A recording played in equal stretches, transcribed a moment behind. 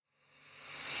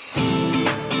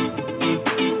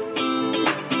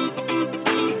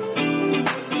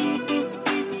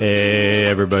Hey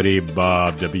everybody,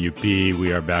 Bob WP.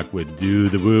 We are back with Do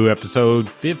the Woo episode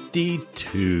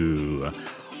 52.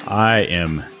 I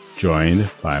am joined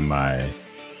by my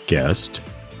guest,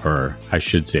 or I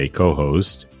should say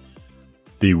co-host,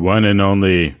 the one and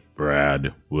only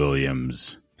Brad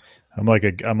Williams. I'm like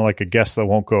a guest that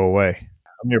won't go away.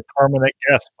 I'm your permanent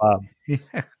guest, Bob.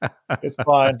 It's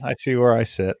fine. I see where I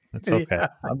sit. It's okay. Yeah.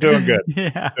 I'm doing good.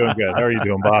 Yeah. Doing good. How are you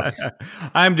doing, Bob?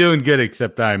 I'm doing good,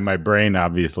 except my brain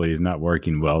obviously is not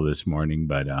working well this morning.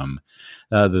 But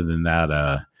other than that,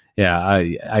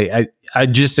 I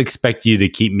just expect you to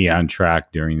keep me on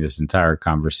track during this entire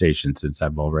conversation, since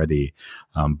I've already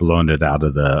blown it out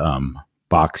of the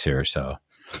box here. So.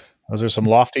 Those are some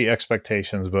lofty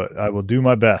expectations, but I will do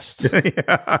my best.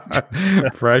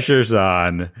 Pressure's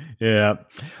on. Yeah.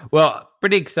 Well,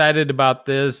 pretty excited about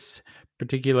this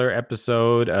particular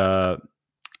episode.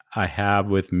 I have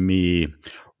with me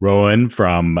Rohan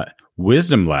from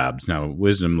Wisdom Labs. Now,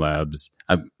 Wisdom Labs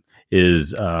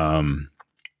is wow.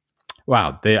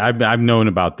 I've known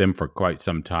about them for quite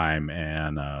some time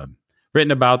and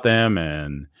written about them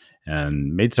and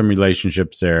made some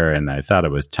relationships there. And I thought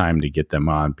it was time to get them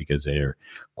on because they are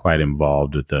quite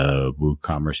involved with the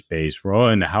WooCommerce space.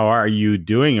 Rohan, how are you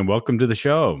doing? And welcome to the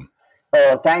show.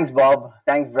 Oh, thanks, Bob.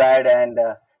 Thanks, Brad. And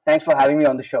thanks for having me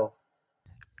on the show.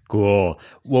 Cool.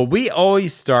 Well, we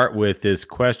always start with this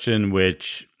question,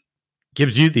 which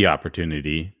gives you the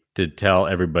opportunity to tell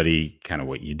everybody kind of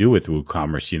what you do with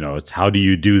WooCommerce. You know, it's how do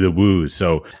you do the Woo?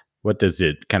 So what does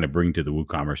it kind of bring to the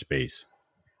WooCommerce space?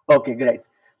 Okay, great.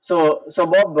 So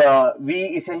Bob, we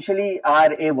essentially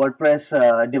are a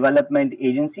WordPress development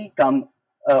agency come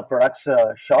products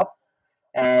shop,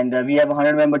 and we have a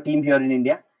 100-member team here in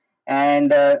India.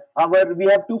 And we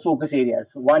have two focus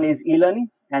areas. One is e-learning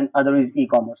and other is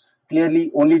e-commerce. Clearly,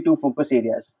 only two focus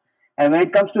areas. And when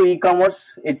it comes to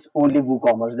e-commerce, it's only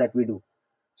WooCommerce that we do.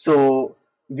 So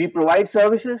we provide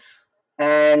services,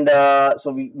 and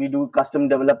so we do custom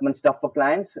development stuff for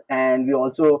clients, and we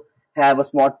also have a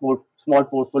small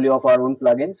portfolio of our own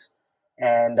plugins,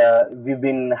 and we've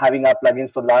been having our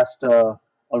plugins for the last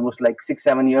almost like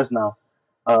 6-7 years now,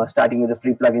 starting with a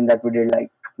free plugin that we did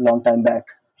like a long time back.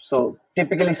 So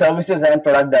typically services and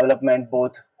product development,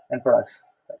 both, and products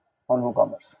on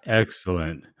WooCommerce.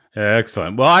 Excellent.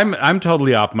 Well, I'm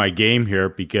totally off my game here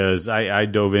because I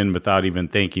dove in without even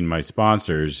thanking my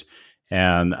sponsors.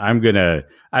 And I'm gonna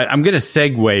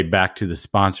segue back to the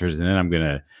sponsors, and then I'm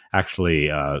gonna actually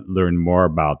learn more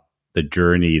about the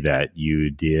journey that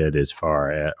you did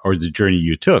or the journey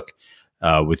you took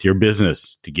with your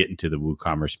business to get into the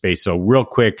WooCommerce space. So real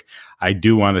quick, I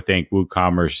do want to thank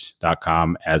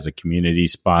WooCommerce.com as a community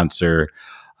sponsor.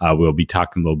 We'll be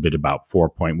talking a little bit about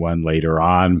 4.1 later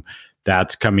on.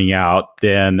 That's coming out.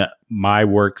 Then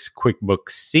MyWorks QuickBooks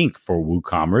Sync for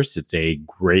WooCommerce. It's a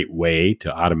great way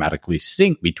to automatically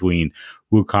sync between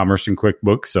WooCommerce and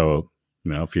QuickBooks. So,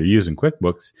 you know, if you're using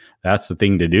QuickBooks, that's the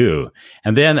thing to do.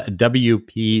 And then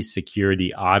WP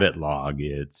Security Audit Log.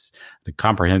 It's the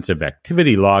comprehensive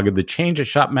activity log of the change that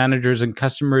shop managers and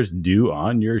customers do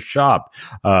on your shop.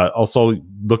 Also,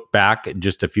 look back at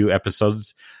just a few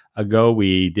episodes ago.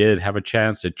 We did have a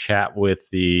chance to chat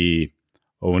with the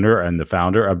owner and the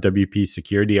founder of WP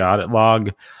Security Audit Log,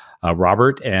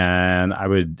 Robert, and I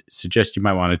would suggest you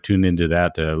might want to tune into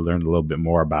that to learn a little bit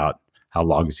more about how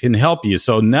logs can help you.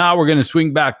 So now we're going to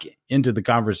swing back into the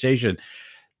conversation.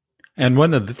 And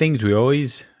one of the things we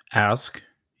always ask,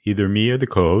 either me or the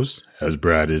co-host, as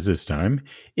Brad is this time,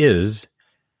 is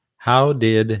how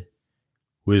did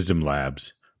Wisdom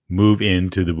Labs move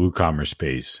into the WooCommerce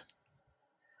space?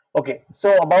 Okay,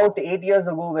 so about 8 years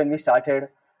ago when we started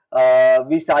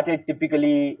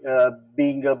typically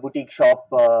being a boutique shop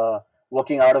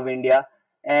working out of India.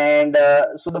 And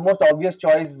so the most obvious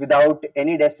choice without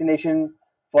any destination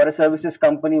for a services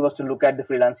company was to look at the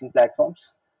freelancing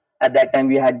platforms. At that time,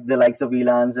 we had the likes of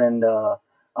Elance and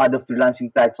other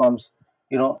freelancing platforms,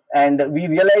 you know, and we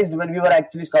realized when we were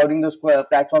actually scouting those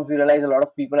platforms, we realized a lot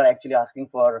of people are actually asking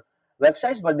for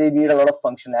websites, but they need a lot of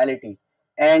functionality.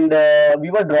 And we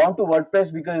were drawn to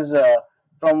WordPress because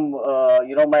from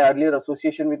my earlier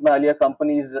association with my earlier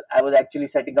companies, I was actually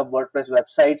setting up WordPress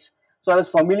websites. So I was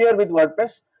familiar with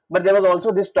WordPress, but there was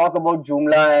also this talk about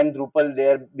Joomla and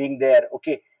Drupal being there.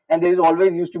 Okay. And there is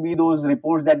always used to be those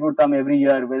reports that would come every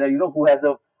year, whether, you know, who has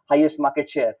the highest market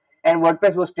share. And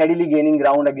WordPress was steadily gaining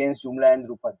ground against Joomla and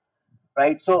Drupal.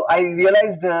 Right. So I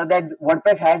realized that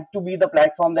WordPress had to be the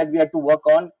platform that we had to work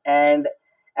on. And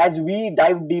as we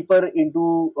dived deeper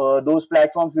into those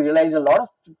platforms, we realized a lot of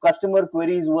customer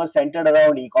queries were centered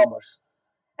around e-commerce.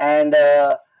 And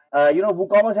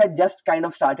WooCommerce had just kind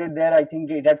of started there. I think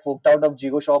it had forked out of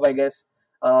Jigo Shop, I guess,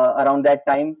 around that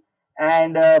time.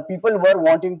 And people were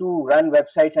wanting to run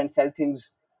websites and sell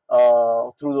things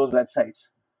through those websites,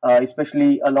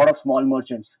 especially a lot of small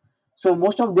merchants. So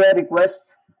most of their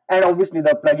requests, and obviously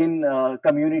the plugin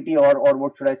community, or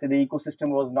what should I say, the ecosystem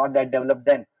was not that developed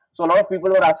then. So a lot of people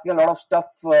were asking a lot of stuff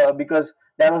because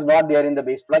that was not there in the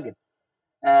base plugin.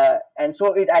 And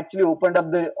so it actually opened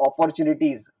up the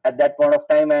opportunities at that point of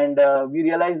time, and we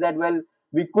realized that, well,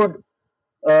 we could,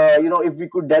 if we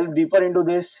could delve deeper into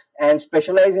this and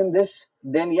specialize in this,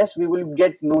 then yes, we will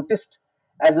get noticed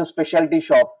as a specialty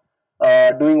shop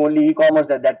doing only e-commerce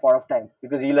at that point of time,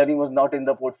 because e-learning was not in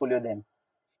the portfolio then.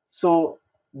 So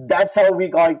that's how we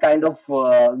kind of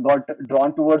got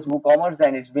drawn towards WooCommerce,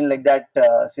 and it's been like that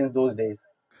since those days.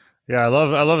 Yeah, I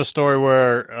love a story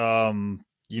where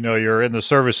you're in the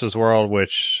services world,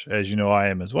 which, as you know, I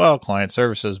am as well, client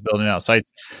services, building out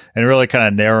sites, and really kind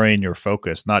of narrowing your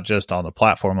focus, not just on the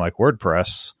platform like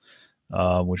WordPress,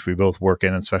 which we both work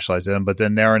in and specialize in, but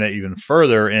then narrowing it even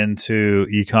further into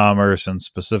e-commerce and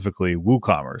specifically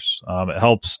WooCommerce.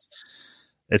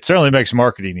 It certainly makes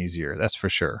marketing easier, that's for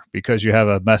sure, because you have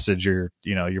a message you're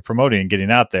promoting and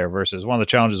getting out there, versus one of the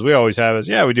challenges we always have is,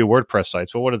 we do WordPress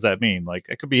sites. Well, what does that mean? Like,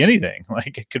 it could be anything.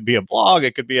 Like, it could be a blog,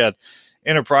 it could be a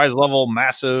enterprise level,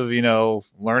 massive,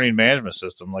 learning management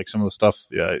system, like some of the stuff,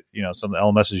 some of the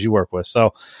LMSs you work with.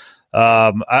 So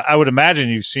I would imagine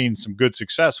you've seen some good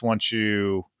success once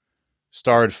you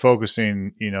started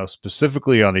focusing,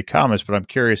 specifically on e-commerce, but I'm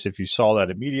curious if you saw that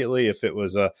immediately, if it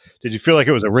was did you feel like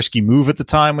it was a risky move at the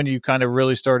time when you kind of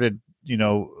really started,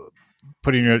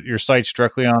 putting your sites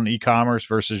directly on e-commerce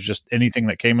versus just anything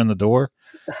that came in the door?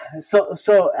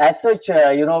 So as such,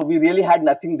 we really had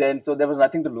nothing then, so there was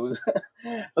nothing to lose.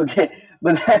 Okay,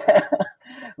 but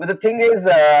but the thing is,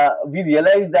 we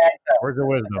realized that. Where's the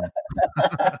wisdom?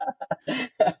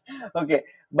 Okay,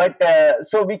 but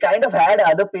so we kind of had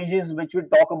other pages which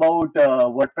would talk about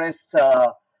WordPress,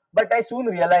 but I soon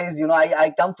realized,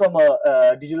 I come from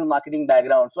a digital marketing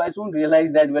background, so I soon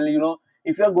realized that, well,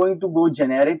 if you're going to go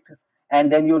generic, and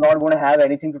then you're not going to have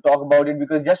anything to talk about it,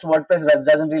 because just WordPress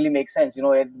doesn't really make sense.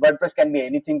 WordPress can be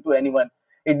anything to anyone.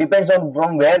 It depends on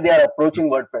from where they are approaching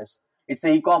WordPress. It's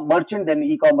an e-com merchant, then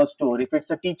e-commerce store. If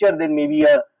it's a teacher, then maybe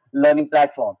a learning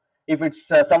platform. If it's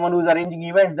someone who's arranging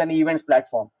events, then events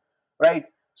platform, right?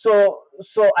 So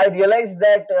I realized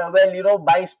that,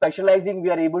 by specializing, we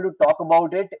are able to talk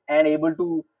about it and able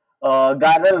to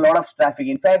garner a lot of traffic.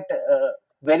 In fact,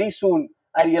 very soon,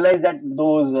 I realized that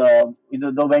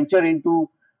the venture into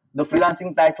the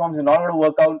freelancing platforms is not going to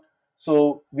work out.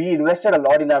 So we invested a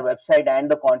lot in our website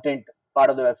and the content part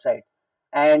of the website,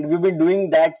 and we've been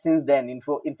doing that since then. In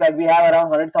fact, we have around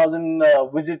 100,000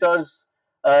 visitors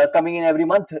coming in every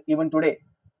month, even today.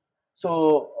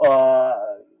 So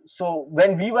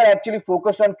when we were actually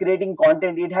focused on creating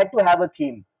content, it had to have a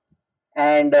theme.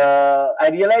 And I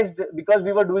realized, because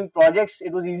we were doing projects,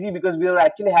 it was easy because we were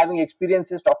actually having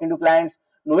experiences, talking to clients,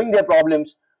 knowing their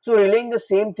problems. So relaying the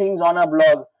same things on our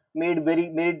blog made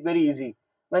it very easy.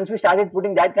 Once we started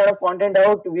putting that kind of content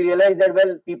out, we realized that,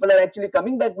 well, people are actually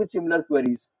coming back with similar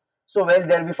queries. So, well,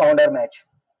 there we found our match.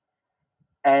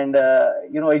 And,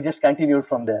 it just continued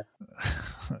from there.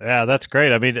 Yeah, that's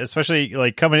great. I mean, especially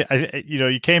like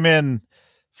you came in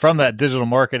from that digital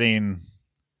marketing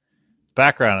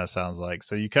background, it sounds like.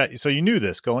 So you knew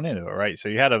this going into it, right? So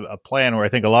you had a plan, where I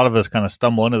think a lot of us kind of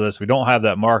stumble into this. We don't have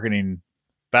that marketing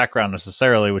background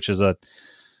necessarily, which is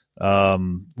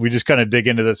we just kind of dig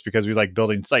into this because we like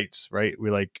building sites, right?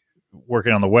 We like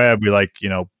working on the web. We like,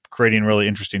 creating really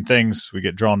interesting things. We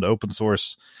get drawn to open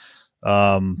source.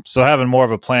 So having more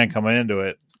of a plan coming into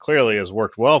it clearly has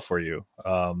worked well for you.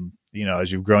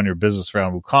 As you've grown your business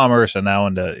around WooCommerce, and now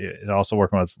into also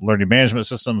working with learning management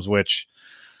systems, which,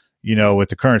 with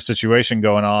the current situation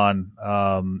going on,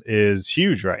 is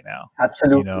huge right now.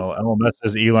 Absolutely. LMS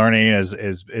is e-learning is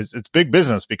it's big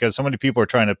business, because so many people are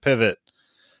trying to pivot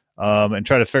and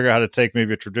try to figure out how to take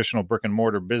maybe a traditional brick and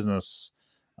mortar business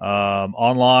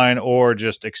online, or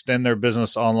just extend their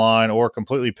business online, or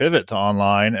completely pivot to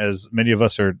online, as many of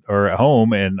us are at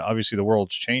home, and obviously the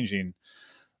world's changing.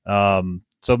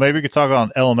 So maybe we could talk on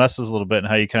LMSs a little bit and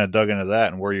how you kind of dug into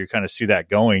that and where you kind of see that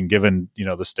going, given,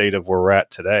 the state of where we're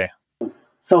at today.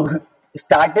 So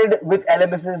started with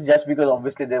LMSs just because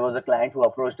obviously there was a client who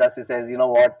approached us. He says, I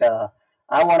want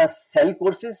to sell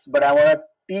courses, but I want to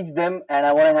teach them, and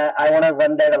I want to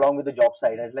run that along with the job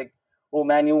site. I was like, oh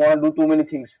man, you want to do too many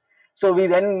things. So we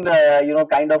then,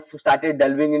 kind of started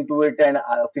delving into it and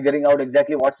figuring out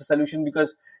exactly what's the solution,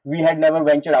 because we had never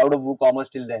ventured out of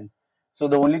WooCommerce till then. So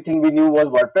the only thing we knew was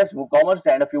WordPress, WooCommerce,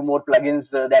 and a few more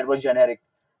plugins that were generic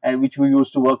and which we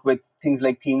used to work with, things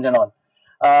like themes and all.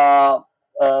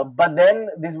 But then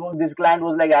this client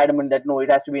was like adamant that no,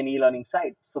 it has to be an e-learning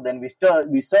site. So then we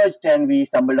searched and we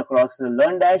stumbled across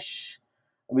LearnDash,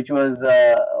 which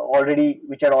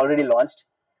had already launched,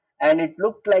 and it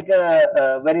looked like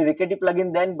a very rickety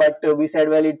plugin then. But we said,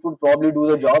 well, it would probably do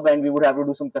the job, and we would have to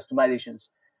do some customizations.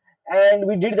 And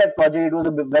we did that project. It was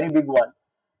a very big one.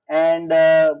 And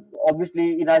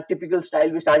obviously, in our typical style,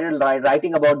 we started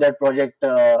writing about that project.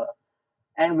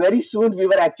 And very soon, we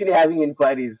were actually having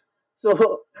inquiries.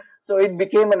 So it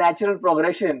became a natural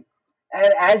progression.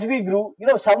 And as we grew,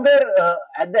 somewhere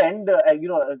at the end,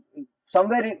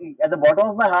 somewhere at the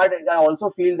bottom of my heart, I also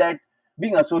feel that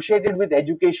being associated with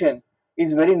education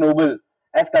is very noble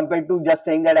as compared to just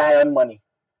saying that I earn money.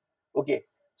 Okay.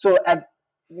 So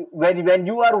when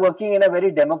you are working in a very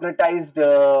democratized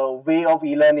way of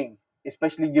e-learning,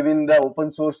 especially given the open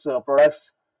source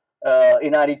products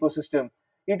in our ecosystem,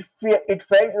 it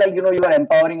felt like you are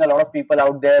empowering a lot of people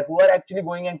out there who are actually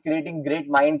going and creating great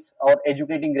minds or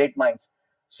educating great minds.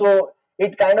 So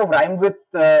it kind of rhymed with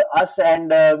us,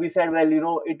 and we said,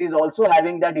 well, it is also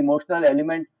having that emotional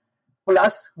element.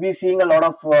 Plus, we're seeing a lot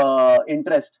of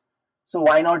interest. So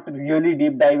why not really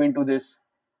deep dive into this?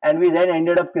 And we then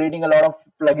ended up creating a lot of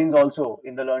plugins also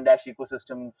in the LearnDash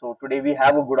ecosystem. So today we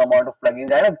have a good amount of plugins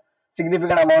and a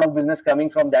significant amount of business coming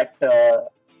from that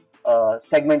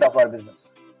segment of our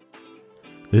business.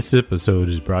 This episode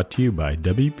is brought to you by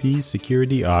WP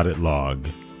Security Audit Log.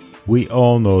 We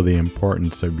all know the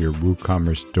importance of your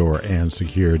WooCommerce store and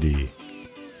security.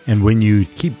 And when you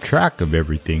keep track of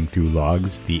everything through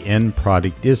logs, the end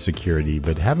product is security,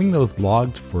 but having those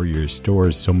logs for your store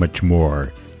is so much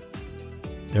more.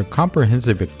 They're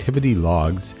comprehensive activity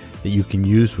logs that you can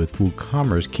use with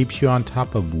WooCommerce, keeps you on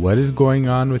top of what is going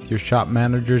on with your shop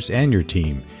managers and your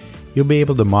team. You'll be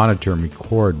able to monitor and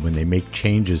record when they make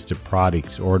changes to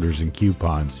products, orders, and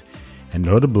coupons. And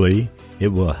notably, it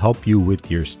will help you with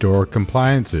your store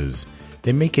compliances.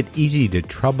 They make it easy to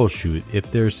troubleshoot if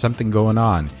there's something going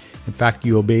on. In fact,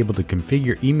 you'll be able to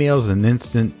configure emails and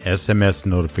instant SMS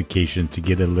notifications to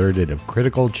get alerted of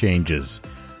critical changes.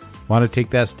 Want to take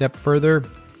that step further?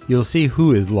 You'll see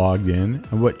who is logged in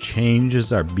and what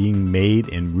changes are being made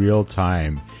in real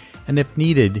time. And if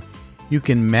needed, you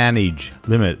can manage,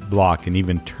 limit, block, and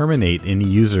even terminate any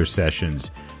user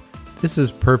sessions. This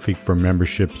is perfect for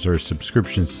memberships or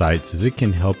subscription sites as it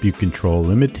can help you control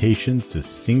limitations to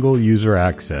single user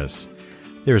access.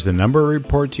 There's a number of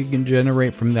reports you can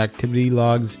generate from the activity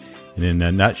logs, and in a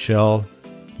nutshell,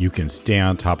 you can stay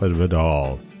on top of it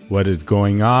all. What is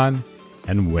going on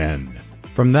and when.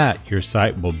 From that, your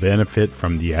site will benefit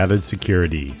from the added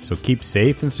security. So keep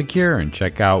safe and secure and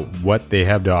check out what they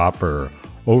have to offer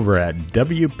over at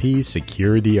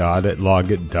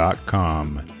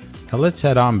wpsecurityauditloggit.com. Now let's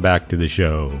head on back to the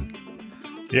show.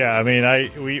 Yeah, I mean,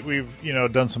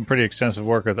 we've done some pretty extensive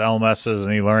work with LMSs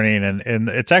and e-learning, and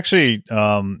it's actually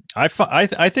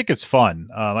I think it's fun.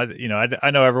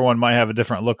 I know everyone might have a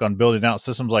different look on building out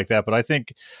systems like that, but I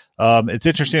think it's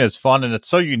interesting, it's fun, and it's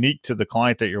so unique to the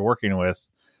client that you're working with.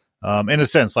 In a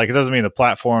sense, like it doesn't mean the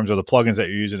platforms or the plugins that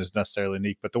you're using is necessarily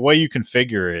unique, but the way you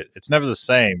configure it, it's never the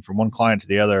same from one client to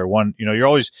the other. You're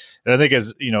always, and I think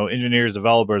as engineers,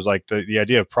 developers, like the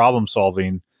idea of problem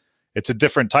solving, it's a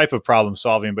different type of problem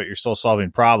solving, but you're still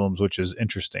solving problems, which is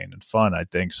interesting and fun, I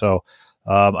think. So,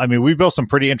 we built some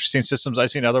pretty interesting systems.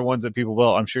 I've seen other ones that people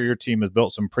built. I'm sure your team has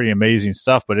built some pretty amazing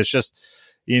stuff, but it's just,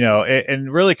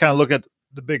 and really kind of look at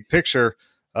the big picture.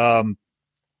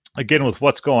 Again, with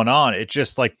what's going on, it's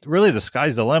just like really the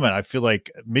sky's the limit. I feel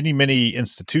like many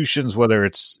institutions, whether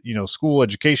it's, school,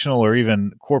 educational, or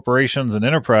even corporations and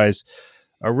enterprise,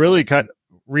 are really kind of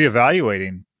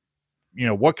reevaluating,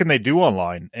 what can they do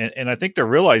online? And I think they're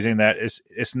realizing that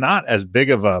it's not as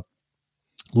big of a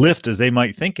lift as they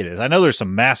might think it is. I know there's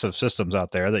some massive systems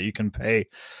out there that you can pay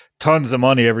tons of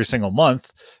money every single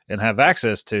month and have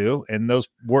access to, and those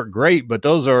work great, but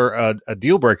those are a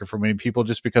deal breaker for many people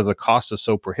just because the cost is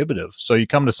so prohibitive. So you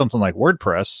come to something like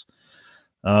WordPress,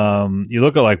 you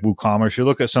look at like WooCommerce, you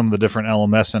look at some of the different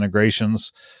LMS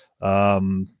integrations,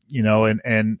 and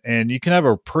you can have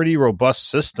a pretty robust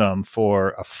system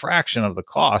for a fraction of the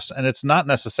cost, and it's not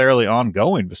necessarily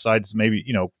ongoing besides maybe,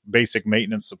 basic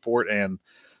maintenance support and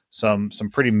some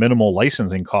pretty minimal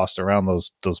licensing costs around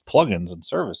those plugins and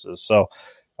services. So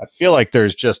I feel like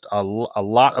there's just a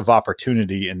lot of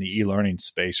opportunity in the e-learning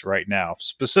space right now,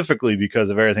 specifically because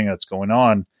of everything that's going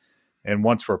on. And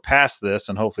once we're past this,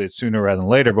 and hopefully it's sooner rather than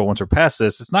later, but once we're past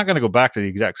this, it's not going to go back to the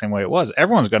exact same way it was.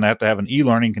 Everyone's going to have an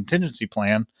e-learning contingency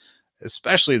plan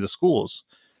especially the schools,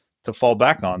 to fall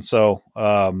back on. So,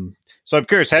 so I'm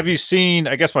curious, have you seen,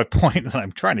 I guess my point that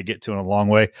I'm trying to get to in a long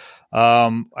way,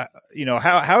 how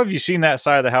have you seen that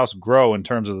side of the house grow in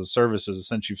terms of the services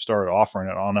since you've started offering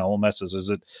it on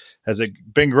LMSs? Has it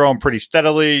been growing pretty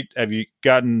steadily? Have you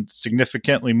gotten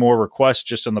significantly more requests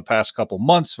just in the past couple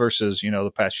months versus,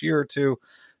 the past year or two?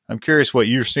 I'm curious what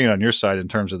you're seeing on your side in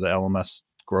terms of the LMS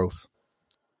growth.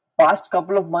 Past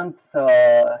couple of months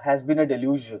has been a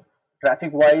deluge,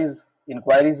 traffic wise,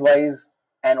 inquiries wise,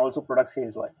 and also product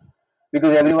sales wise,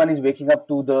 because everyone is waking up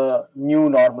to the new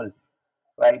normal,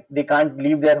 right? They can't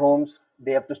leave their homes,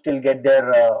 they have to still get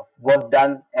their work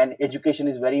done, and education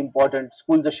is very important.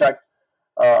 Schools are shut,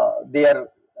 they are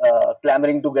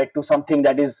clamoring to get to something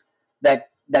that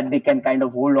they can kind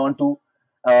of hold on to.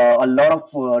 A lot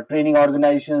of training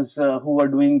organizations who are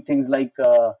doing things like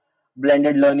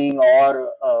blended learning or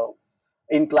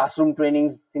in classroom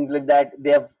trainings, things like that,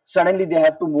 they have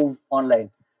to move online.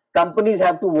 Companies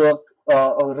have to work,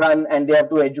 run, and they have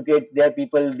to educate their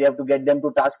people, they have to get them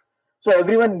to task. So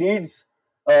everyone needs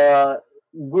uh,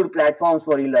 good platforms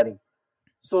for e-learning.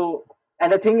 So,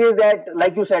 and the thing is that,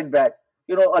 like you said, Brad,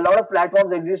 a lot of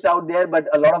platforms exist out there, but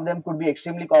a lot of them could be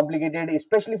extremely complicated,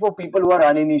 especially for people who are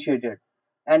uninitiated.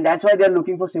 And that's why they're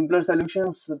looking for simpler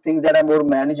solutions, things that are more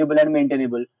manageable and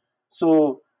maintainable.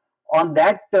 So, on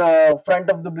that front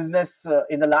of the business,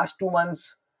 in the last 2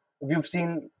 months, we've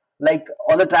seen, like,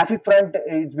 on the traffic front,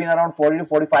 it's been around 40 to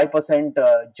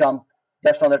 45% jump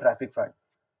just on the traffic front.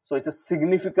 So it's a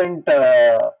significant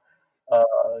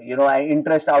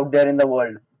interest out there in the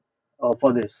world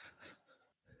for this.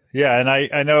 Yeah, and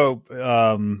I know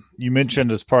you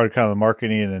mentioned as part of kind of the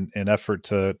marketing and effort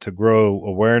to grow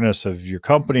awareness of your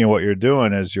company and what you're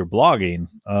doing is your blogging,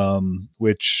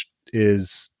 which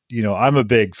is, I'm a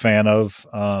big fan of.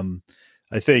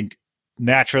 I think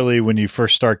naturally when you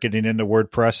first start getting into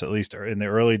WordPress, at least in the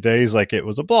early days, like it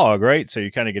was a blog, right? So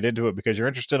you kind of get into it because you're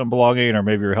interested in blogging, or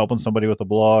maybe you're helping somebody with a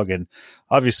blog. And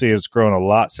obviously it's grown a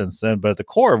lot since then. But at the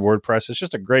core of WordPress, it's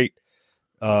just a great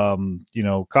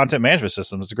content management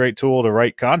system. It's a great tool to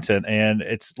write content, and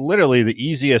it's literally the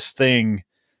easiest thing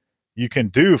you can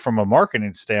do from a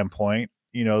marketing standpoint.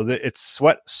 It's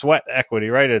sweat equity,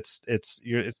 right? It's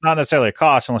not necessarily a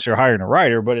cost unless you're hiring a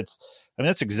writer, but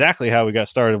that's exactly how we got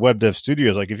started at Web Dev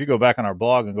Studios. Like if you go back on our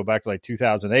blog and go back to like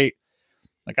 2008,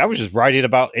 like I was just writing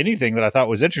about anything that I thought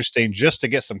was interesting just to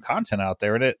get some content out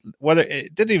there. And it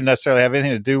didn't even necessarily have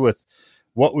anything to do with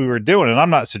what we were doing. And I'm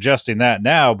not suggesting that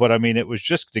now, but I mean, it was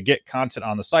just to get content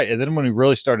on the site. And then when we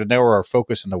really started to narrow our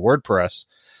focus into WordPress,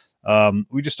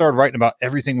 we just started writing about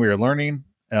everything we were learning,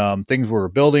 things we were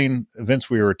building, events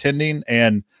we were attending.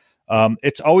 And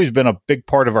it's always been a big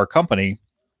part of our company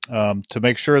to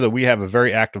make sure that we have a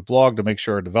very active blog, to make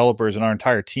sure our developers and our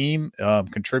entire team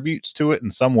contributes to it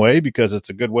in some way, because it's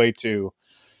a good way to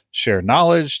share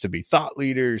knowledge, to be thought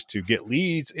leaders, to get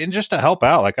leads, and just to help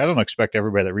out. Like I don't expect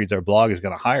everybody that reads our blog is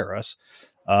going to hire us.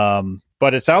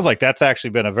 But it sounds like that's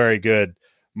actually been a very good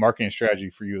marketing strategy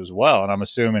for you as well. And I'm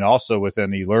assuming also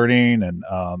within e-learning and,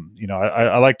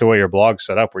 I like the way your blog's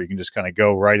set up where you can just kind of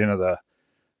go right into the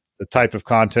type of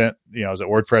content, is it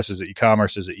WordPress, is it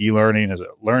e-commerce, is it e-learning, is it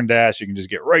LearnDash? You can just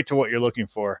get right to what you're looking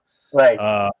for.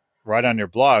 Right. Right on your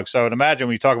blog. So I would imagine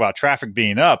when you talk about traffic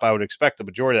being up, I would expect the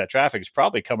majority of that traffic is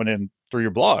probably coming in through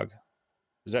your blog.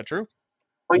 Is that true?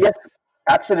 Oh, yes,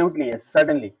 absolutely. Yes,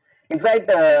 certainly. In fact,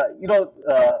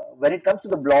 when it comes to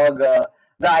the blog,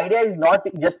 the idea is not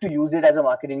just to use it as a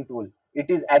marketing tool. It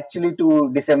is actually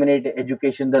to disseminate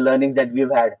education, the learnings that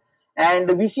we've had.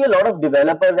 And we see a lot of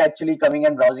developers actually coming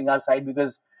and browsing our site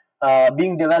because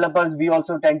being developers, we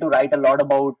also tend to write a lot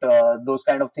about those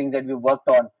kind of things that we've worked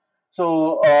on.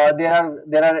 So there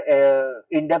are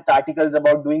in-depth articles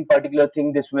about doing particular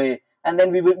thing this way, and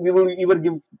then we will even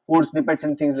give code snippets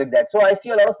and things like that. So I see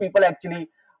a lot of people actually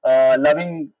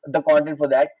loving the content for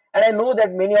that, and I know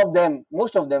that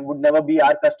most of them would never be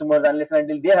our customers unless and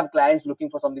until they have clients looking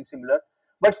for something similar.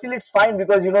 But still, it's fine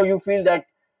because you feel that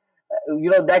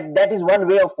that is one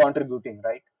way of contributing,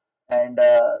 right? And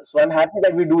so I'm happy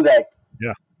that we do that.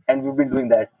 Yeah, and we've been doing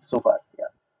that so far. Yeah.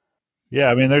 Yeah,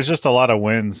 I mean, there's just a lot of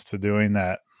wins to doing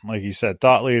that. Like you said,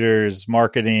 thought leaders,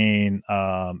 marketing.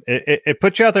 It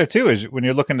puts you out there too, is when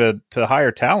you're looking to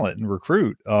hire talent and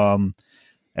recruit.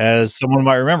 As someone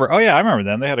might remember, oh yeah, I remember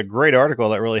them. They had a great article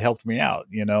that really helped me out.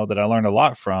 That I learned a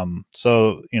lot from.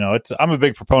 So I'm a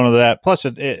big proponent of that. Plus,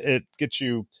 it gets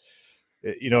you.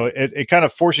 It kind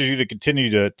of forces you to continue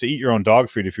to eat your own dog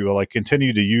food, if you will, like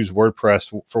continue to use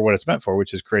WordPress for what it's meant for,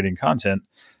 which is creating content.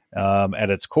 at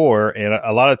its core. And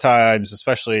a lot of times,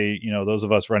 especially, those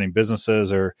of us running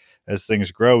businesses or as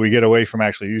things grow, we get away from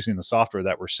actually using the software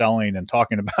that we're selling and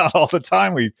talking about all the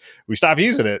time. We stop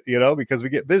using it, because we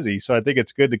get busy. So I think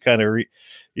it's good to kind of,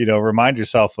 remind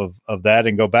yourself of that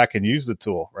and go back and use the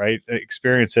tool, right?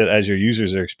 Experience it as your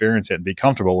users are experiencing it and be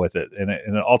comfortable with it. And it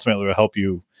ultimately will help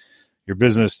you, your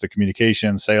business, the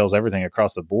communication, sales, everything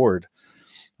across the board.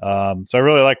 So I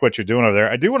really like what you're doing over there.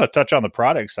 I do want to touch on the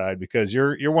product side because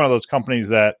you're one of those companies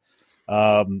that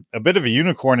a bit of a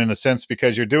unicorn in a sense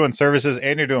because you're doing services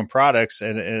and you're doing products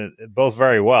and both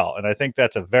very well. And I think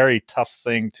that's a very tough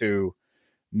thing to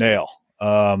nail.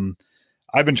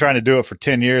 I've been trying to do it for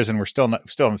 10 years and we're still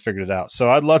haven't figured it out. So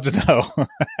I'd love to know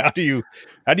how do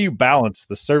you balance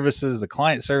the services, the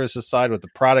client services side with the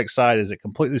product side? Is it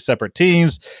completely separate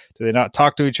teams? Do they not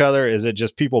talk to each other? Is it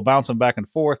just people bouncing back and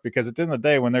forth? Because at the end of the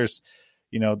day, when there's,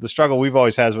 the struggle we've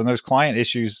always had is when there's client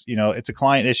issues, it's a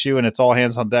client issue and it's all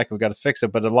hands on deck. We've got to fix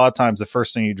it. But a lot of times the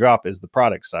first thing you drop is the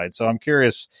product side. So I'm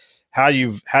curious how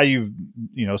you've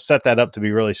set that up to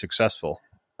be really successful.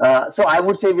 So I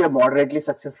would say we are moderately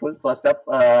successful, first up.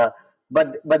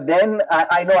 But then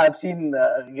I know I've seen,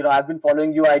 I've been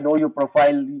following you. I know your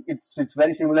profile. It's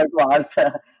very similar to ours.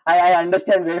 I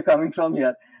understand where you're coming from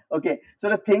here. Okay. So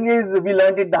the thing is, we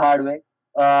learned it the hard way.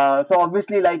 So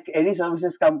obviously, like any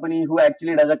services company who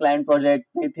actually does a client project,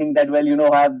 they think that,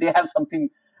 they have something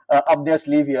up their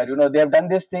sleeve here. They have done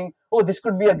this thing. Oh, this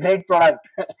could be a great product.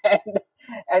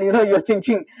 and you're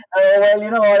thinking, what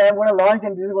I'm going to launch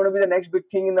and this is going to be the next big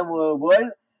thing in the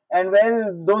world. And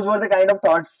those were the kind of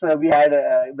thoughts we had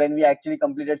when we actually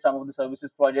completed some of the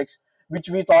services projects, which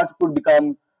we thought could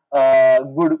become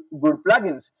good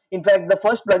plugins. In fact, the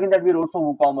first plugin that we wrote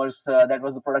for WooCommerce, that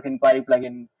was the product inquiry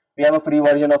plugin. We have a free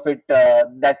version of it.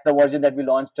 That's the version that we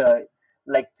launched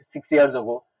like 6 years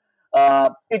ago.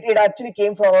 It actually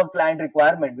came from a client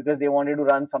requirement because they wanted to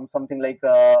run something like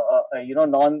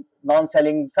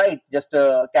non-selling site, just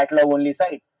a catalog only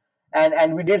site,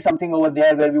 and we did something over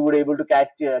there where we were able to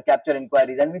capture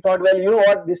inquiries, and we thought,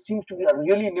 this seems to be a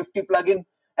really nifty plugin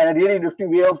and a really nifty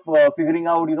way of figuring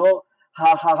out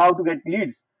how to get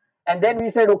leads, and then we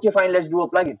said, okay, fine, let's do a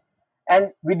plugin,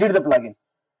 and we did the plugin.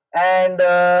 And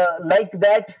like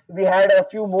that, we had a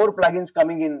few more plugins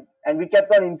coming in, and we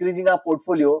kept on increasing our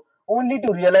portfolio, only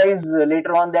to realize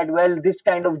later on that, this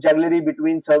kind of jugglery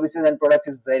between services and products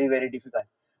is very, very difficult.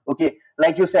 Okay,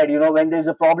 like you said, when there's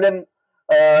a problem,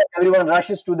 everyone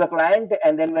rushes to the client,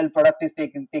 and then product is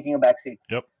taking a backseat.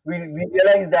 Yep. We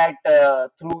realized that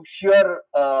through sheer,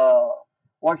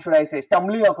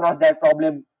 stumbling across that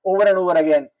problem over and over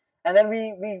again, and then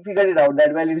we figured it out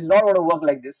that, it is not going to work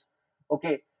like this.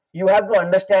 Okay, you have to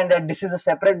understand that this is a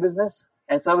separate business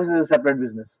and services is a separate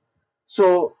business.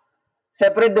 So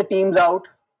separate the teams out,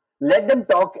 let them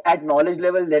talk at knowledge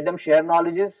level, let them share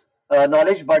knowledge,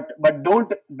 but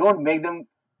don't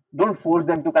force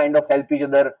them to kind of help each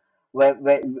other,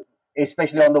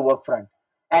 especially on the work front.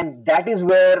 And that is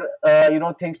where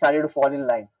things started to fall in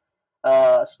line.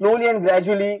 Slowly and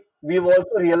gradually, we've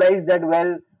also realized that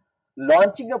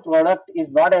launching a product is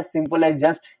not as simple as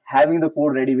just having the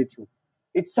code ready with you.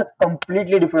 It's a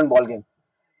completely different ballgame.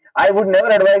 I would never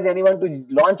advise anyone to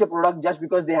launch a product just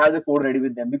because they have the code ready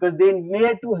with them, because they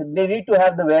need to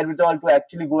have the wherewithal to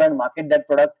actually go and market that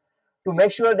product, to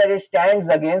make sure that it stands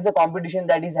against the competition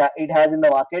that it has in the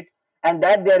market, and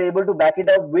that they are able to back it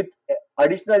up with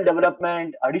additional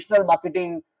development, additional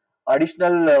marketing,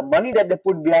 additional money that they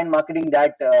put behind marketing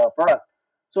that product.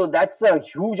 So that's a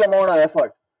huge amount of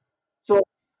effort. So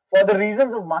for the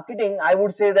reasons of marketing, I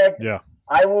would say that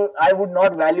I would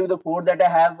not value the code that I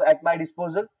have at my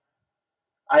disposal.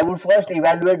 I would first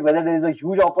evaluate whether there is a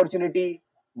huge opportunity,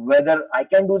 whether I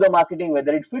can do the marketing,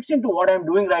 whether it fits into what I'm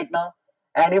doing right now.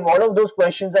 And if all of those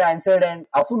questions are answered and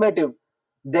affirmative,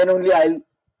 then only I'll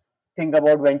think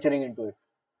about venturing into it.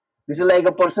 This is like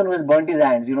a person who has burnt his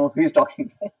hands, he's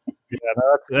talking.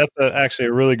 That's actually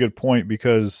a really good point,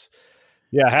 because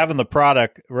having the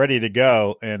product ready to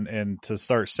go and to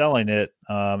start selling it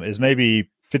is maybe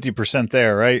 50%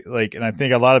 there, right? And I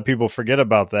think a lot of people forget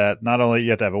about that. Not only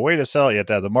you have to have a way to sell it, you have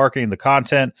to have the marketing, the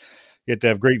content, you have to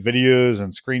have great videos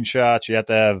and screenshots. You have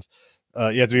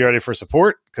to be ready for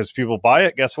support, because people buy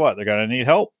it. Guess what? They're going to need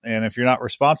help. And if you're not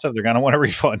responsive, they're going to want a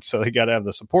refund. So they got to have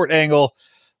the support angle.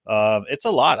 It's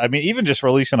a lot. I mean, even just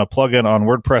releasing a plugin on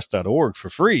WordPress.org for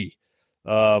free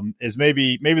is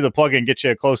maybe the plugin gets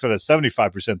you closer to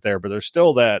 75% there, but there's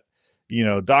still that,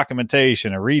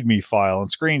 documentation, a README file and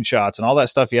screenshots and all that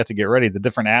stuff you have to get ready, the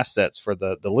different assets for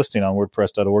the listing on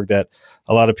WordPress.org that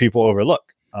a lot of people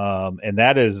overlook. And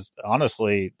that is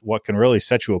honestly what can really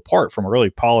set you apart from a really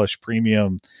polished,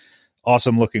 premium,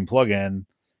 awesome looking plugin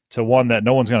to one that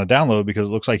no one's going to download because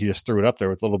it looks like you just threw it up there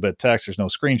with a little bit of text. There's no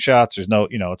screenshots. There's no,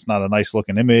 it's not a nice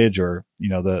looking image or,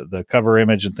 the cover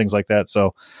image and things like that.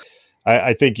 So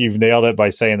I think you've nailed it by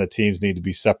saying the teams need to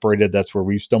be separated. That's where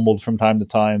we've stumbled from time to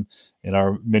time in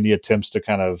our many attempts to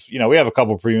kind of, we have a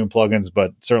couple of premium plugins,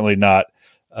 but certainly not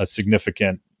a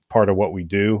significant part of what we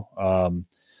do.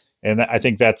 And I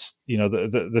think that's,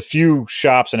 the few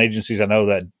shops and agencies I know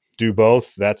that do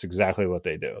both, that's exactly what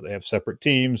they do. They have separate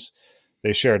teams.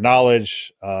 They share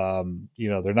knowledge.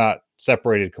 They're not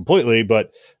separated completely,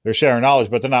 but they're sharing knowledge,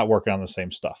 but they're not working on the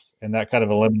same stuff. And that kind of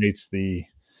eliminates the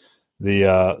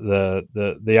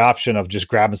option of just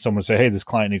grabbing someone and say, hey, this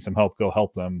client needs some help, go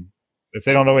help them. If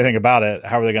they don't know anything about it,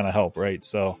 how are they going to help? Right.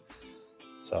 So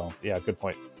yeah, good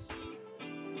point.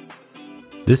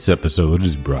 This episode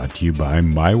is brought to you by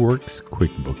MyWorks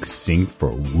QuickBooks Sync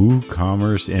for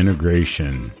WooCommerce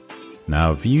integration.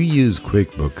 Now, if you use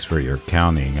QuickBooks for your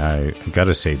accounting, I got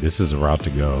to say this is a route to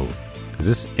go, because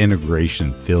this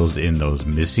integration fills in those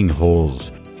missing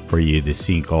holes for you to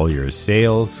sync all your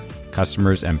sales,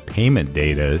 customers, and payment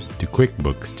data to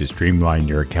QuickBooks to streamline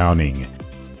your accounting.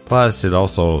 Plus, it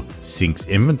also syncs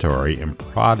inventory and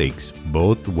products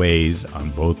both ways on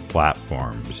both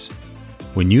platforms.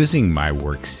 When using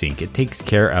MyWorks Sync, it takes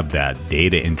care of that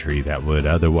data entry that would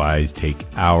otherwise take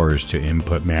hours to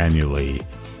input manually.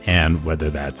 And whether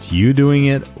that's you doing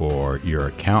it or your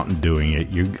accountant doing it,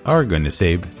 you are going to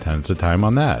save tons of time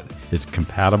on that. It's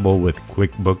compatible with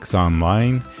QuickBooks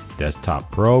Online, Desktop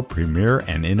Pro, Premier,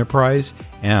 and Enterprise,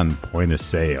 and Point of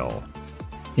Sale.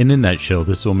 In a nutshell,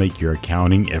 this will make your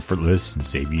accounting effortless and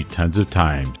save you tons of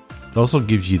time. It also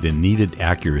gives you the needed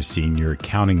accuracy in your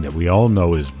accounting that we all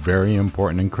know is very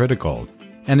important and critical.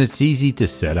 And it's easy to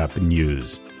set up and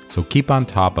use. So keep on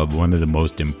top of one of the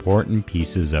most important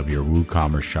pieces of your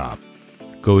WooCommerce shop.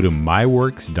 Go to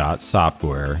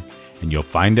myworks.software and you'll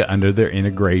find it under their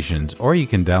integrations, or you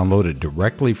can download it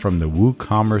directly from the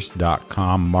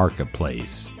WooCommerce.com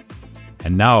marketplace.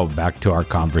 And now back to our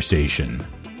conversation.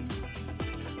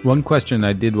 One question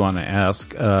I did want to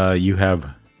ask, you have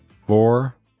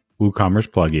 4 WooCommerce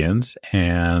plugins,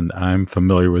 and I'm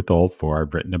familiar with all 4.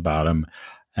 I've written about them,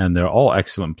 and they're all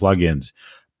excellent plugins.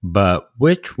 But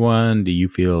which one do you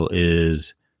feel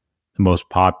is the most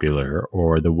popular,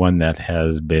 or the one that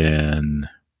has been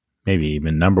maybe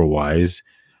even number-wise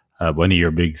one of your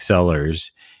big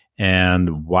sellers,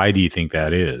 and why do you think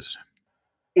that is?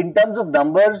 In terms of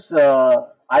numbers,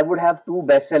 I would have 2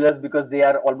 bestsellers because they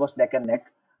are almost neck and neck,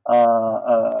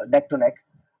 neck to neck.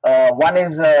 One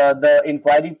is the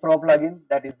Inquiry Pro plugin,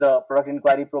 that is the Product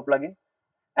Inquiry Pro plugin.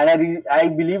 And I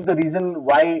believe the reason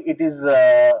why it is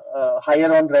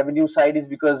higher on revenue side is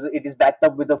because it is backed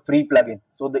up with a free plugin.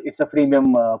 So it's a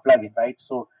freemium plugin, right?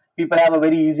 So people have a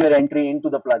very easier entry into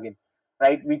the plugin,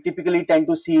 right? We typically tend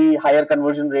to see higher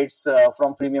conversion rates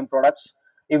from freemium products.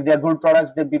 If they're good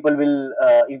products, then people will,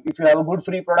 if you have a good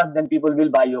free product, then people will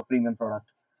buy your premium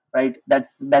product, right?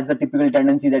 That's the typical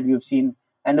tendency that we've seen,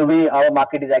 and the way our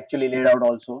market is actually laid out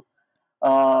also.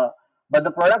 But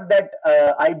the product that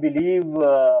I believe,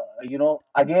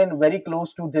 again, very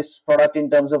close to this product in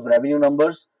terms of revenue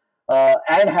numbers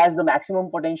and has the maximum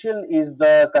potential is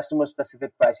the customer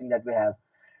specific pricing that we have.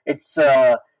 It's,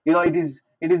 it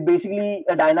is basically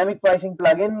a dynamic pricing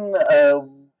plugin.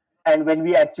 And when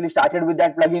we actually started with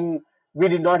that plugin, we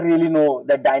did not really know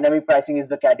that dynamic pricing is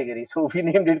the category. So we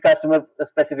named it customer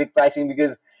specific pricing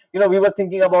because, we were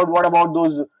thinking about what about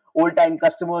those old time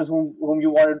customers to whom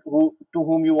you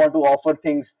want to offer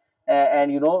things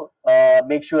and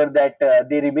make sure that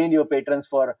they remain your patrons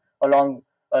for a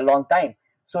long time.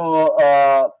 So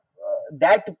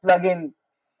that plugin,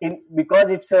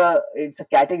 because it's a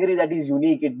category that is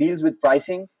unique, it deals with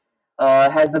pricing,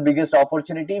 has the biggest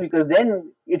opportunity because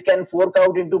then it can fork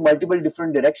out into multiple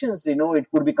different directions. It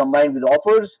could be combined with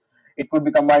offers, it could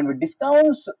be combined with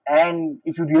discounts, and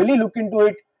if you really look into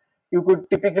it, you could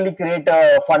typically create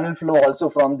a funnel flow also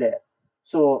from there.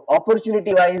 So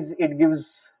opportunity wise, it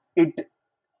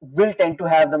will tend to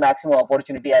have the maximum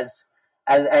opportunity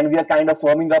and we are kind of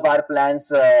firming up our plans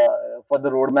for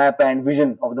the roadmap and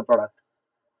vision of the product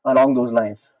along those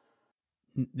lines.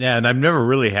 Yeah, and I've never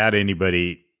really had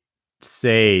anybody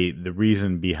say the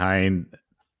reason behind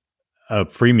a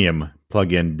freemium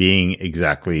plugin being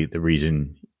exactly the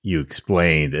reason you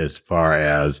explained, as far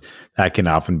as that can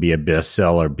often be a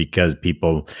bestseller because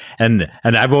people, and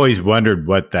I've always wondered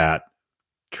what that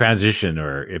transition,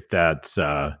 or if it's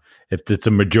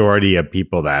a majority of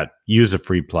people that use a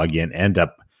free plugin end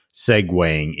up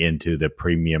segueing into the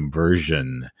premium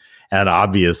version. And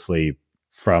obviously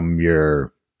from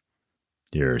your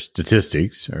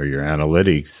statistics or your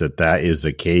analytics, that is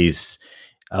the case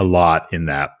a lot in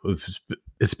that,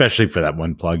 especially for that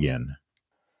one plugin.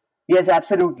 Yes,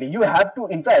 absolutely. You have to,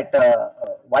 in fact,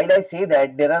 why did I say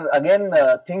that? There are again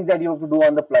things that you have to do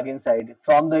on the plugin side.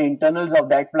 From the internals of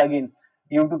that plugin,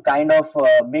 you have to kind of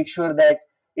make sure that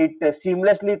it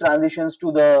seamlessly transitions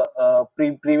to the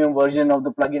premium version of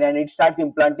the plugin, and it starts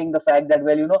implanting the fact that,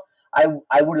 well,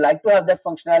 I would like to have that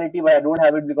functionality, but I don't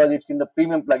have it because it's in the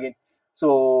premium plugin.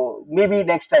 So maybe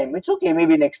next time. It's okay,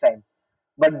 maybe next time.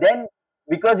 But then,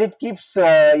 because it keeps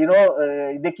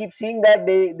they keep seeing that,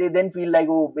 they then feel like,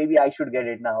 oh, maybe I should get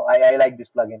it now. I like this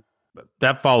plugin.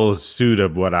 That follows suit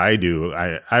of what I do.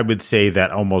 I would say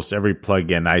that almost every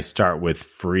plugin I start with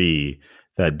free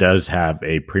that does have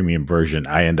a premium version,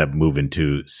 I end up moving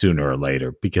to sooner or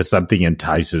later because something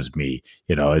entices me.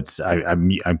 I'm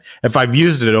if I've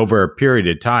used it over a period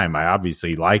of time, I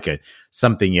obviously like it.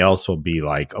 Something else will be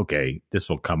like, okay, this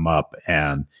will come up,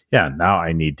 and yeah, now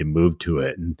I need to move to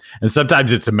it. And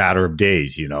sometimes it's a matter of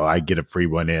days. I get a free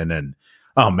one in, and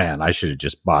oh man, I should have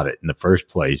just bought it in the first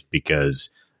place because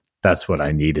that's what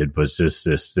I needed was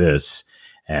this,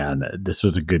 and this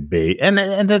was a good bait, and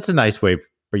that's a nice way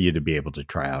for you to be able to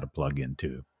try out a plugin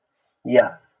too.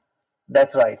 Yeah,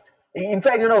 that's right. In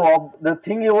fact, the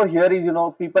thing over here is,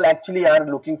 people actually are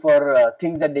looking for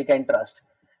things that they can trust.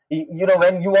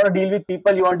 When you want to deal with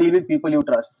people, you want to deal with people you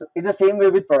trust. So it's the same way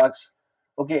with products.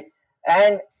 Okay.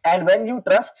 And when you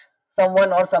trust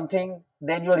someone or something,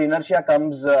 then your inertia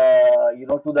comes, to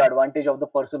the advantage of the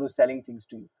person who's selling things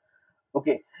to you.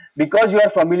 Okay, because you are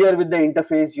familiar with the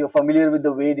interface, you're familiar with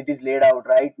the way it is laid out,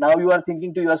 right? Now you are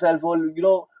thinking to yourself, well,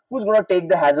 who's going to take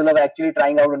the hassle of actually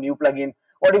trying out a new plugin?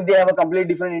 What if they have a completely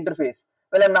different interface?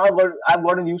 Well, I've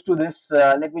gotten used to this.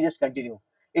 Let me just continue.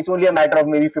 It's only a matter of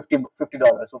maybe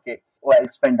 $50. Okay, well, I'll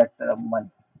spend that money.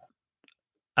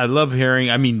 I love hearing.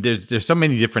 I mean, there's so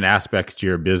many different aspects to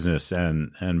your business,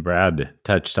 and Brad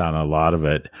touched on a lot of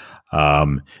it.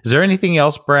 Is there anything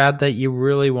else, Brad, that you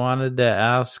really wanted to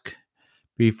ask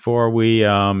before we,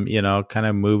 kind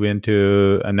of move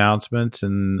into announcements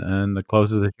and the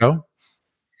close of the show?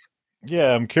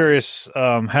 Yeah, I'm curious.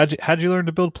 How'd you learn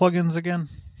to build plugins again?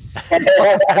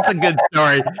 That's a good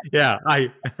story. Yeah,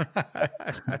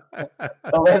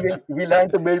 Well, we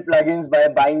learned to build plugins by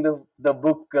buying the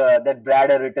book that Brad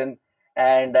had written,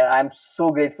 and I'm so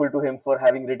grateful to him for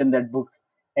having written that book.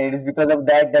 And it is because of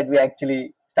that we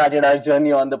actually started our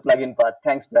journey on the plugin path.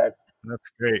 Thanks, Brad. That's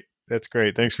great. That's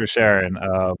great. Thanks for sharing.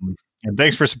 And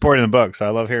thanks for supporting the book. So I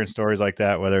love hearing stories like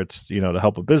that, whether it's, to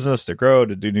help a business to grow,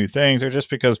 to do new things, or just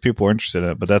because people are interested in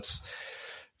it. But it's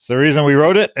the reason we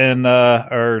wrote it, and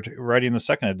are writing the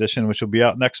second edition, which will be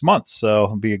out next month. So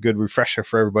it'll be a good refresher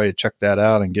for everybody to check that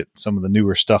out and get some of the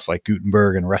newer stuff like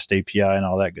Gutenberg and REST API and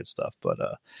all that good stuff. But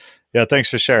yeah, thanks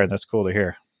for sharing. That's cool to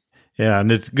hear. Yeah, and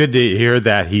it's good to hear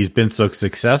that he's been so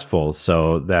successful.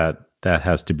 So that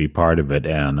has to be part of it.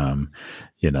 And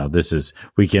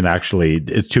we can actually.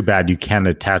 It's too bad you can't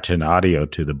attach an audio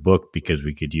to the book, because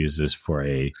we could use this for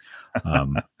a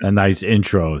nice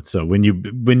intro. So when you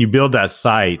build that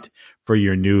site for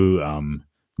your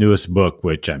newest book,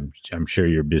 which I'm sure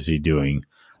you're busy doing,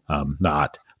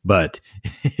 not, but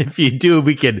if you do,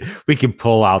 we can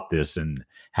pull out this and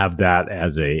have that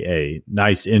as a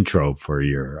nice intro for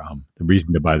your the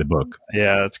reason to buy the book.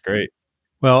 Yeah, that's great.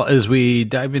 Well, as we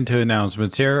dive into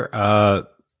announcements here,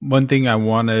 one thing I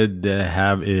wanted to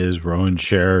have is Rohan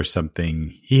share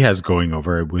something he has going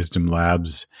over at Wisdom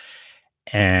Labs,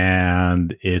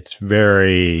 and it's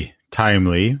very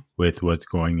timely with what's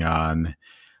going on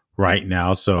right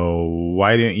now. So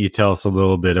why don't you tell us a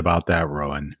little bit about that,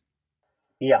 Rohan?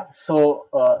 Yeah, so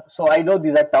I know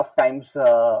these are tough times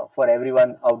for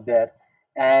everyone out there,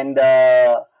 and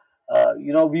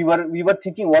we were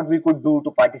thinking what we could do to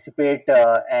participate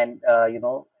and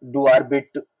do our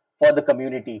bit for the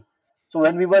community. So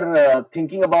when we were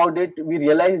thinking about it, we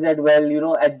realized that,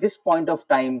 well, at this point of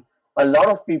time, a lot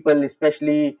of people,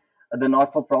 especially the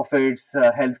not-for-profits,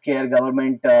 healthcare,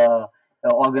 government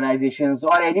organizations,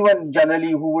 or anyone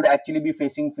generally who would actually be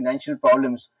facing financial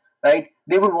problems, right?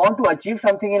 They would want to achieve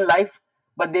something in life,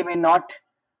 but they may not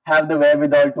have the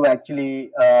wherewithal to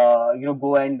actually,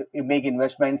 go and make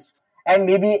investments. And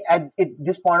maybe at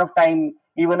this point of time,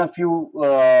 even a few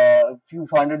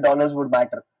 $100 would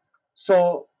matter.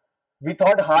 So we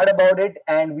thought hard about it,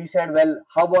 and we said, well,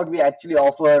 how about we actually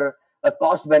offer a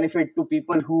cost benefit to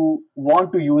people who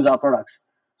want to use our products?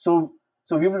 So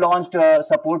we've launched a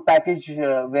support package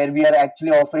where we are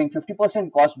actually offering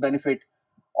 50% cost benefit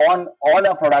on all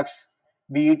our products,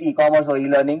 be it e-commerce or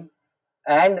e-learning,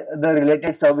 and the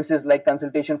related services like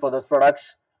consultation for those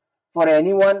products. For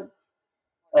anyone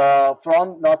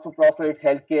from not-for-profits,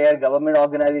 healthcare, government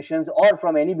organizations, or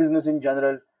from any business in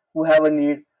general who have a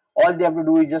need, all they have to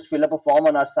do is just fill up a form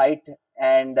on our site,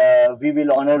 and we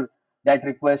will honor that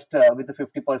request with a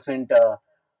 50%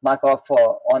 markup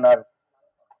on our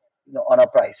on our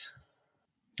price.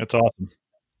 That's awesome.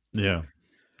 Yeah.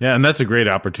 Yeah, and that's a great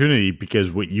opportunity because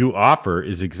what you offer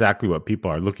is exactly what people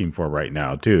are looking for right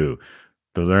now too.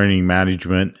 The learning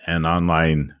management and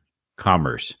online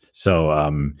commerce.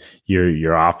 So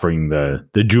you're offering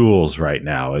the jewels right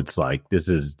now. It's like this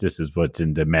is what's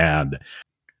in demand.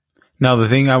 Now the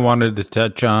thing I wanted to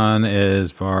touch on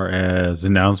as far as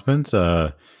announcements,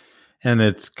 and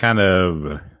it's kind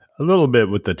of a little bit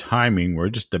with the timing. We're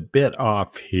just a bit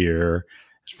off here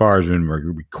as far as when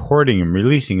we're recording and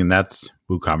releasing, and that's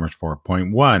WooCommerce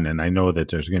 4.1. And I know that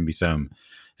there's going to be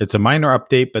it's a minor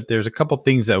update, but there's a couple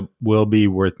things that will be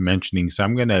worth mentioning. So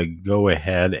I'm going to go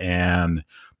ahead and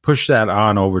push that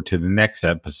on over to the next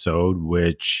episode,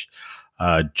 which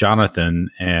Jonathan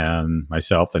and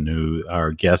myself and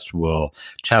our guest will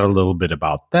chat a little bit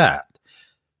about that.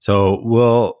 So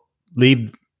we'll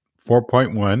leave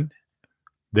 4.1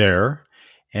 there.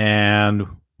 And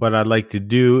what I'd like to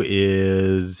do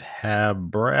is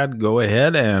have Brad go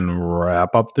ahead and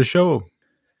wrap up the show.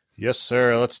 Yes,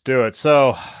 sir. Let's do it.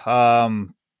 So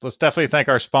let's definitely thank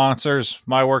our sponsors.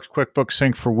 MyWorks, QuickBooks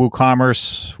Sync for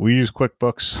WooCommerce. We use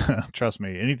QuickBooks. Trust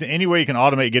me. Any way you can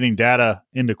automate getting data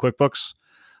into QuickBooks,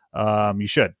 you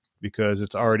should, because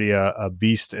it's already a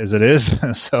beast as it is.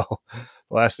 So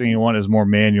the last thing you want is more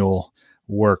manual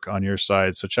work on your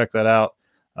side. So check that out.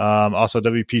 Also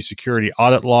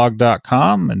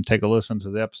WPSecurityAuditLog.com, and take a listen to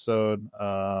the episode.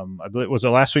 I believe, was it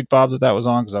last week, Bob, that was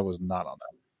on? Because I was not on that.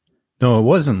 No, it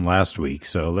wasn't last week.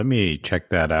 So let me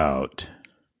check that out.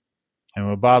 And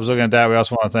when Bob's looking at that, we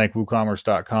also want to thank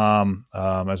WooCommerce.com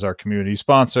as our community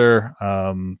sponsor.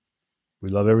 We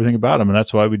love everything about them, and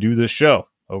that's why we do this show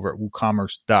over at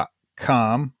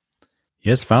WooCommerce.com.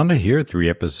 Yes, found it here 3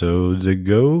 episodes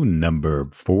ago, number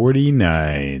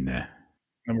 49.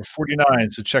 Number 49.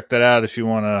 So check that out if you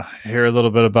want to hear a little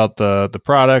bit about the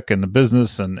product and the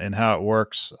business and how it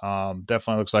works.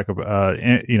 Definitely looks like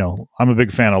I'm a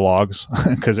big fan of logs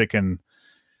because it can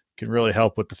really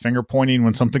help with the finger pointing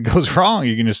when something goes wrong.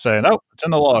 You can just say, "No, it's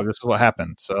in the log. This is what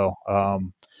happened." So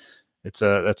that's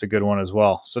a good one as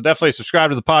well. So definitely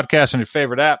subscribe to the podcast on your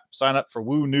favorite app. Sign up for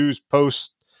Woo News posts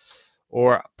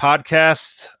or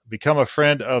podcast. Become a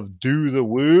friend of Do the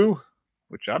Woo,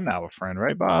 which I'm now a friend,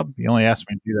 right, Bob? You only asked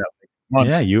me to do that like a month.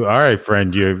 Yeah, you are a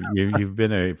friend. You've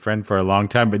been a friend for a long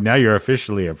time, but now you're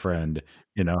officially a friend.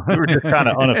 You know, we were just kind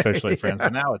of unofficially friends,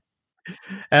 but now it's.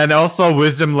 And also,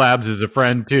 Wisdom Labs is a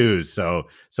friend too. So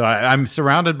I'm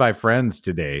surrounded by friends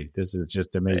today. This is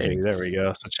just amazing. Hey, there we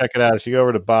go. So check it out. If you go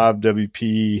over to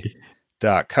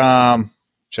bobwp.com,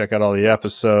 check out all the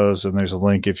episodes, and there's a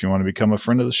link if you want to become a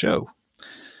friend of the show.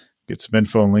 Get some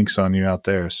info and links on you out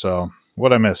there. So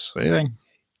what'd I miss? Anything?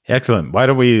 Excellent. Why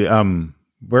don't we,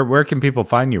 where can people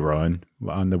find you, Rohan,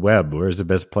 on the web? Where's the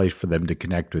best place for them to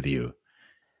connect with you?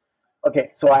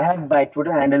 Okay, so I have my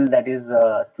Twitter handle, that is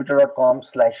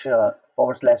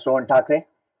twitter.com//Rohan Thakare.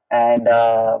 And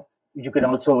you can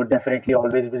also definitely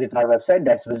always visit our website,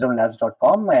 that's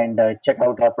wisdomlabs.com, and check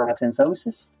out our products and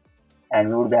services. And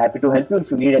we would be happy to help you.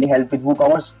 If you need any help with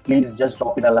WooCommerce, please just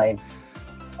drop in a line.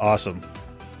 Awesome.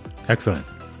 Excellent.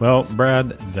 Well, Brad,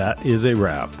 that is a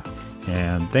wrap.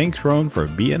 And thanks, Rohan, for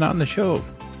being on the show.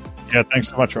 Yeah, thanks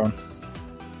so much, Ron.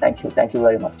 Thank you. Thank you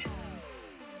very much.